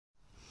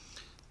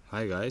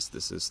Hi guys,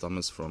 this is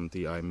Thomas from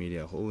DI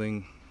Media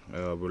Holding.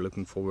 We're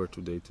looking forward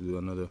today to do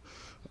another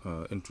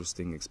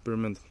interesting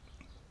experiment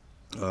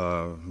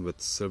with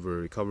silver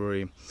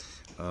recovery.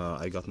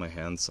 I got my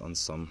hands on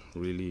some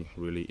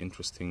really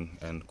interesting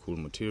and cool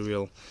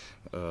material.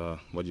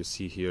 What you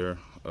see here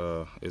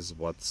is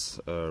what's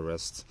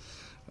rest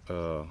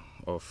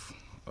of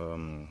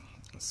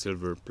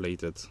silver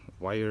plated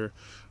wire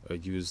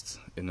used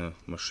in a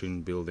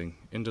machine building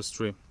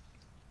industry.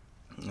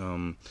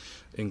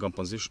 In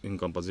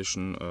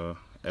composition,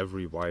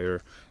 every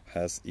wire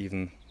has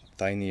even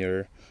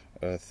tinier,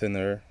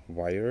 thinner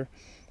wire.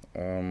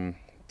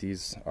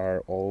 These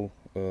are all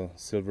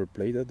silver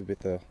plated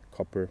with a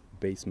copper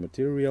base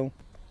material.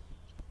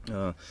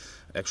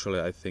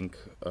 Actually, I think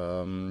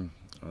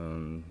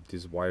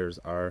these wires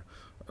are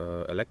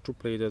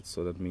electroplated,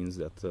 so that means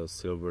that the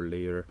silver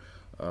layer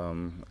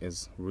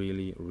is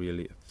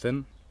really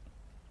thin.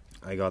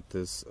 I got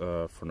this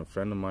from a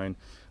friend of mine.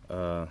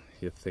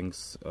 He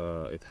thinks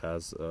it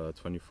has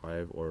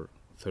 25 or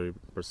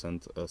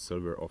 30%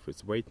 silver of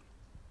its weight.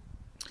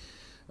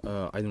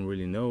 I don't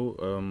really know.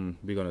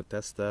 We're gonna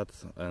test that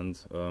and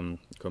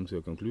come to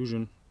a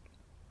conclusion.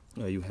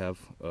 You have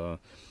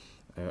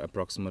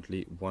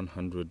approximately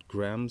 100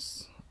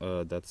 grams.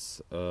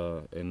 That's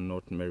in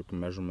North American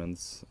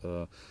measurements.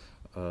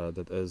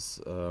 That is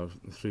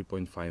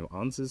 3.5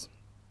 ounces.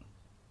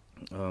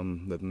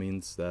 That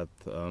means that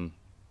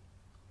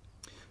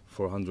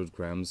 400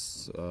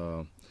 grams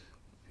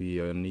we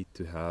need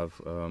to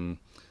have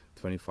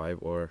 25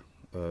 or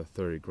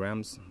 30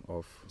 grams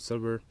of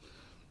silver.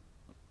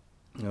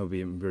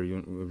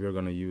 We're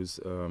gonna use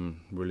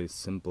really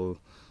simple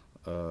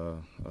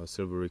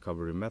silver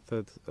recovery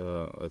method.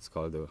 It's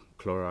called the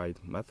chloride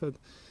method.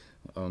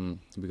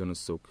 We're gonna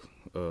soak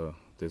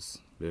these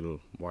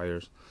little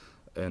wires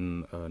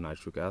in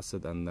nitric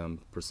acid and then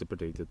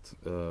precipitate it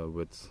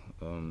with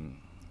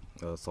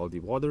salty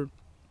water.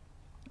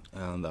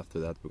 And after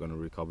that we're going to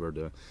recover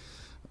the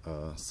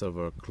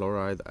silver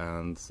chloride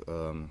and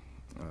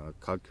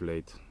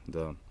calculate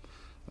the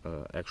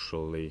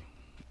actually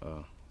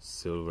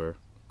silver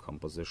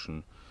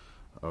composition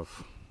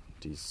of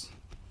these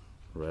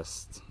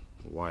rest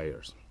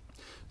wires.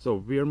 So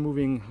we are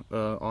moving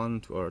on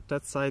to our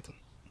test site.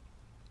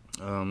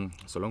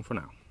 So long for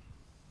now.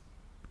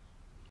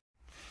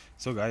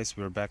 So guys,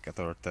 we're back at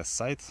our test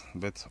site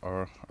with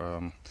our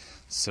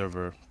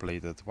silver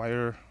plated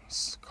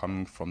wires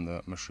coming from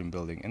the machine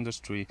building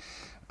industry.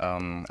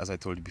 As I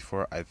told you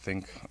before, I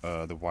think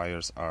the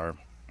wires are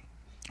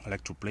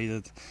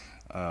electroplated,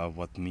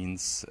 what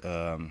means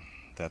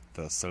that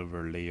the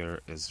silver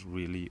layer is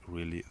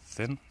really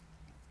thin.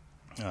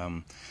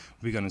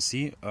 We're gonna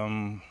see,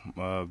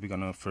 we're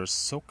gonna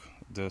first soak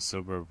the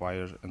silver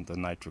wire in the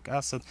nitric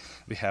acid.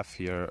 We have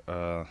here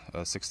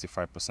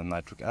 65%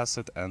 nitric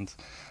acid and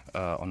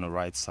on the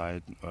right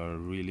side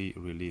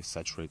really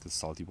saturated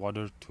salty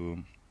water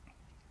to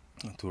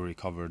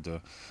recover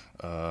the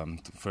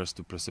first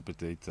to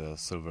precipitate the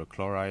silver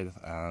chloride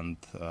and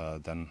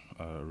then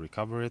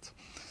recover it.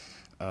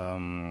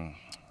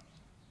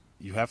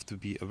 You have to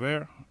be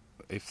aware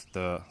if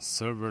the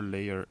silver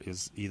layer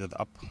is heated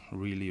up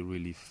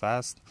really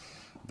fast.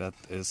 That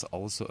is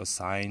also a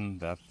sign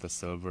that the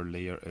silver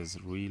layer is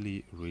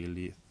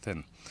really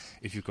thin.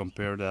 If you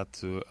compare that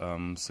to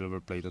silver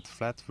plated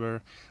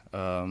flatware,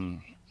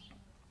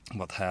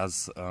 what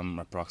has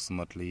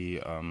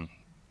approximately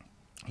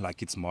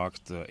like it's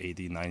marked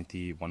 80,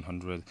 90,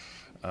 100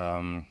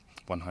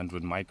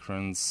 100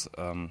 microns,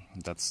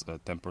 that's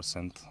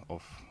 10%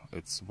 of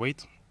its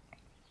weight.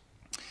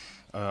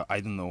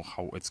 I don't know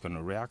how it's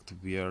gonna react.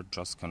 We are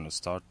just gonna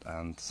start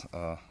and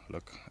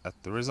look at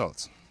the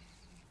results.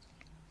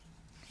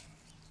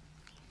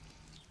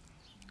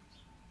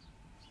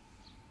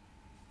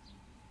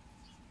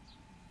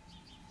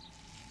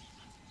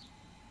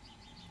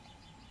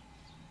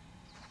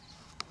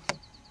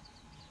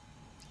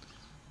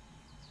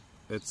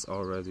 It's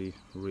already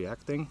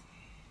reacting.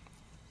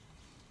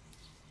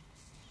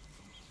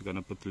 I'm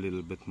gonna put a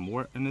little bit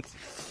more in it.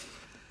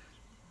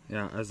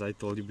 Yeah, as I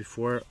told you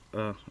before,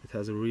 it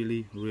has a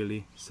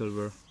really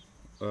silver,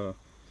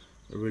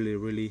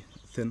 really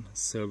thin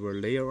silver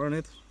layer on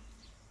it.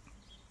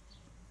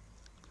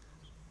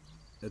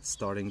 It's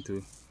starting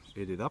to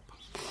eat it up.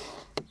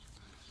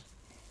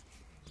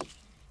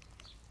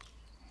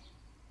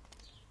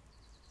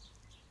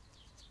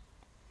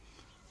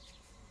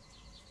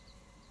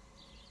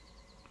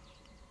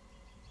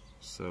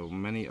 So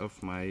many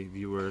of my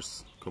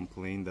viewers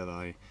complain that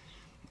I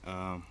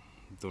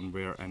don't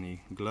wear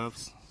any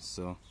gloves,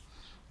 so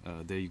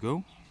there you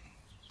go.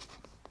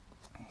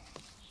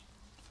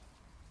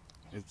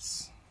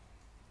 It's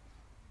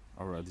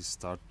already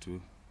start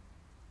to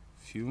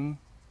fume.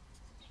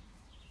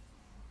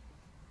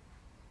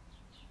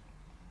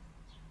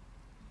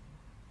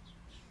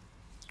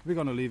 We're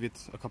gonna leave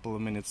it a couple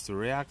of minutes to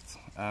react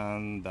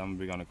and then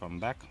we're gonna come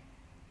back.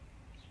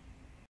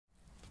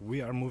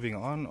 We are moving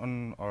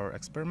on our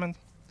experiment.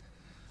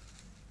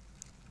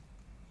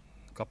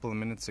 A couple of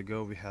minutes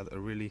ago we had a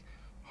really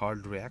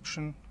hard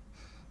reaction.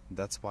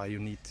 That's why you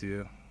need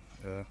to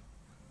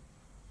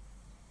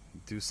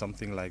do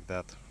something like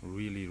that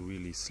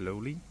really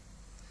slowly.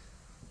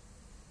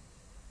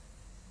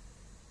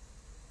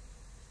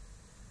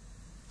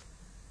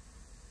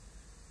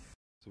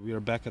 So we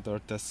are back at our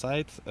test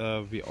site.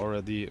 We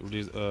already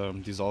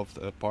dissolved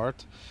a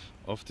part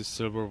of the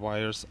silver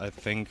wires. I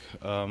think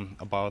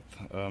about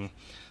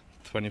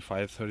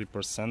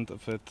 25-30%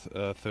 of it,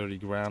 30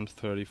 grams,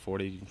 30,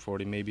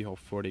 40 maybe, or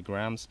 40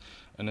 grams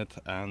in it,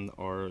 and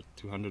our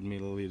 200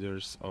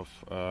 milliliters of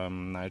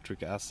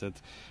nitric acid.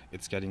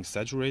 It's getting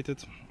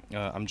saturated.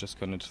 I'm just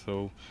gonna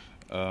throw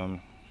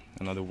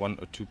another 1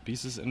 or 2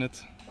 pieces in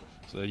it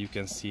so that you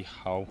can see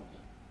how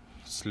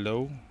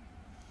slow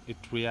it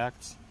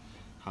reacts.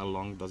 How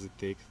long does it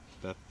take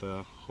that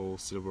the whole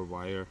silver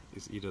wire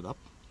is eaten up?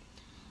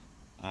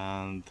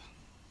 And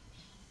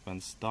when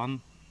it's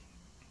done,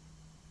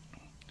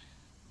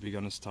 we're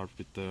gonna start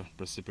with the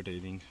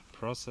precipitating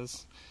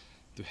process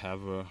to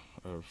have a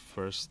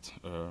first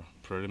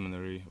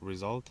preliminary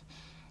result.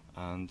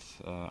 And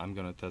I'm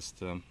gonna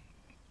test.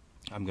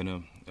 I'm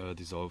gonna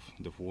dissolve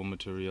the whole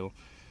material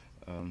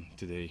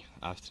today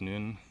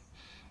afternoon.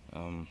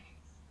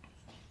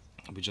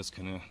 We're just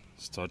gonna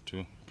start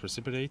to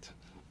precipitate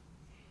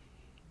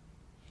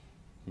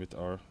with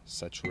our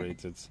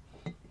saturated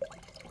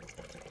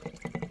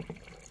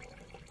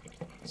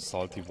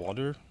salty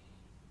water.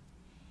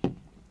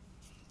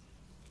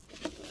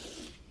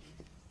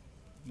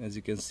 As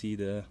you can see,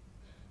 the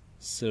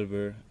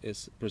silver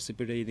is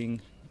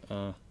precipitating.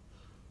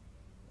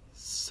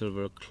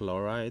 Silver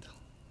chloride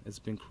has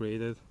been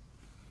created.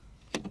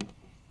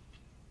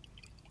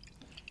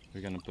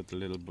 We're gonna put a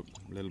little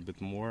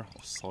bit more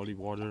of salty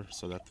water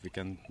so that we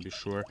can be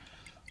sure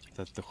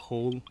that the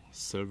whole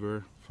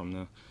silver from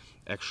the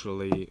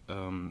actually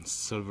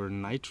silver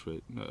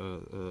nitrate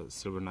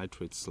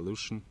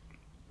solution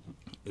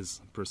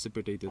is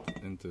precipitated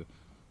into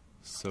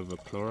silver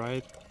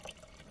chloride.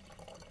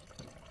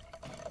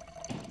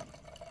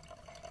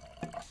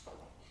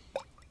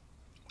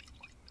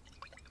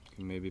 You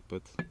can maybe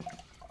put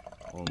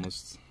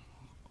almost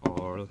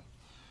all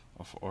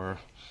of our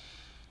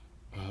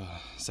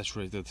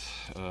saturated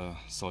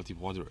salty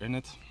water in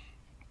it.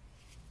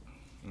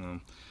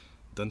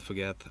 Don't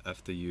forget,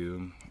 after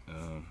you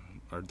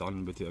are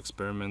done with the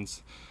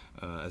experiments,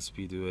 as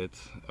we do it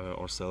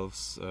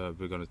ourselves,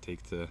 we're gonna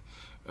take the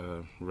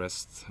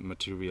rest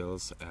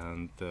materials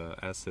and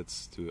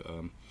acids to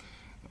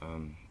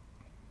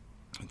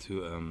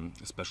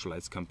a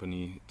specialized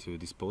company to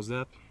dispose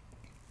that.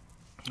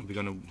 We're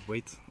gonna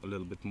wait a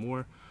little bit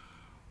more.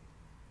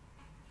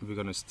 We're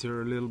gonna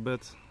stir a little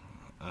bit,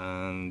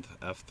 and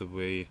after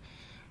we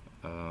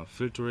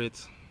filter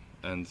it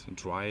and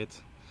dry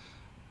it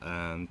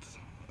and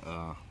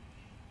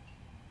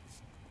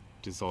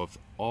dissolve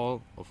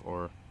all of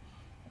our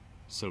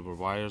silver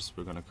wires,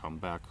 we're gonna come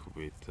back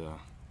with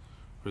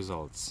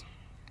results.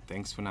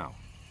 Thanks for now.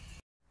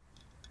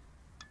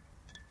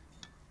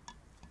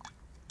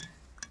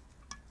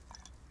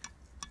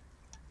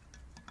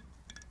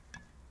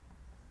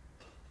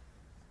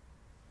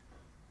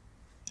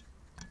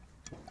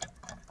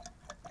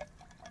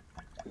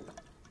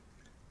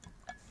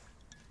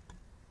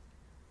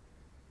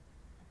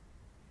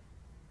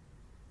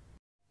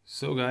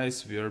 So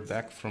guys, we are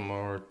back from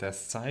our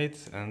test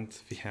site, and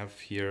we have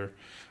here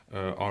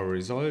our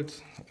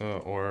result,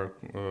 or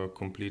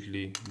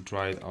completely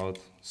dried out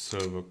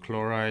silver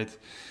chloride.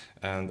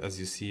 And as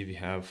you see, we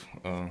have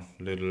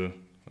little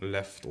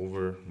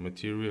leftover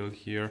material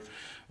here.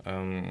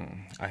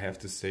 I have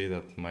to say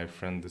that my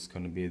friend is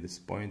going to be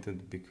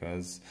disappointed,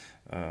 because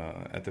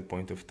at the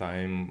point of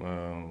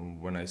time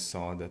when I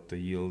saw that the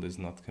yield is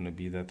not going to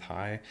be that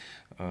high,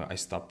 I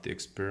stopped the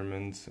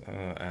experiment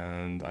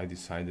and I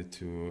decided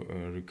to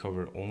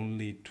recover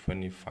only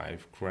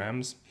 25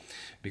 grams,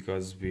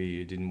 because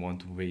we didn't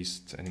want to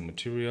waste any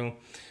material.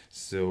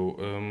 So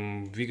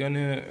we're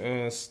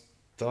gonna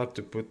start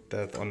to put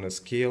that on a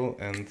scale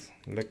and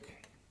look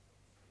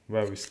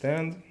where we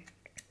stand.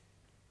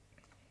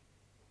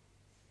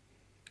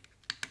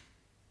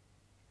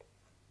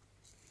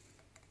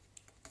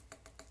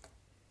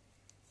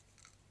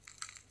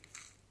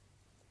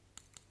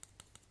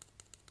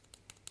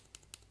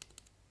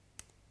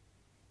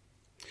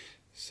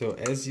 So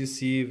as you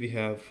see, we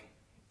have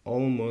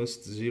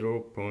almost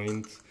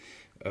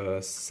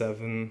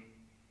 0.7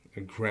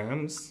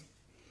 grams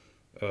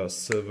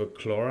silver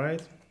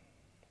chloride.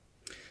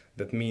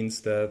 That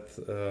means that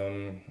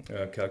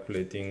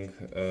calculating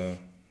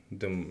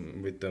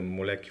with the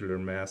molecular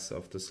mass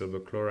of the silver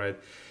chloride,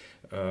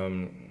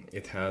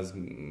 it has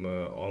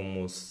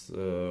almost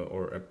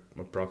or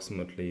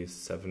approximately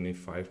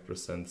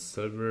 75%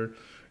 silver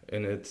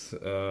in it.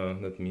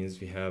 That means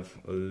we have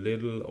a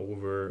little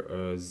over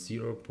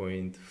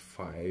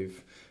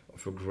 0.5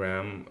 of a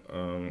gram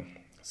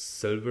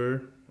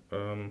silver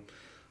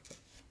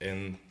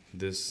in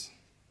this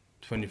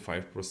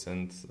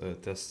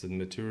 25% tested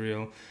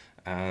material,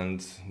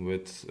 and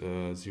with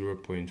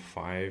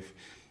 0.5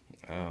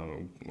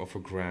 of a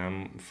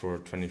gram for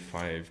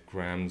 25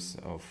 grams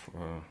of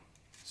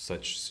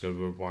such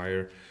silver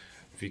wire,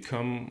 we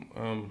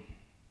come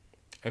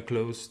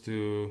close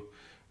to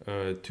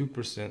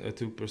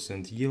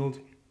 2% yield.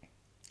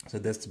 So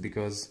that's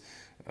because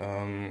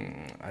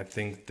I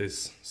think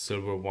these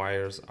silver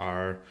wires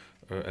are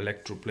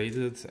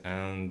electroplated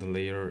and the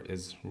layer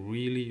is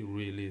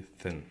really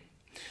thin.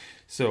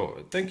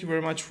 So thank you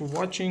very much for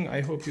watching.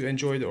 I hope you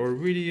enjoyed our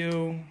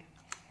video.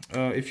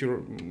 If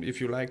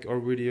you like our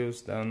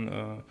videos,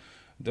 then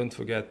don't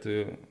forget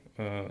to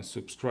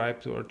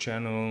subscribe to our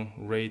channel,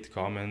 rate,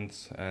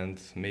 comment,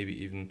 and maybe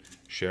even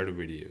share the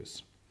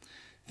videos.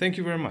 Thank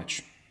you very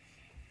much.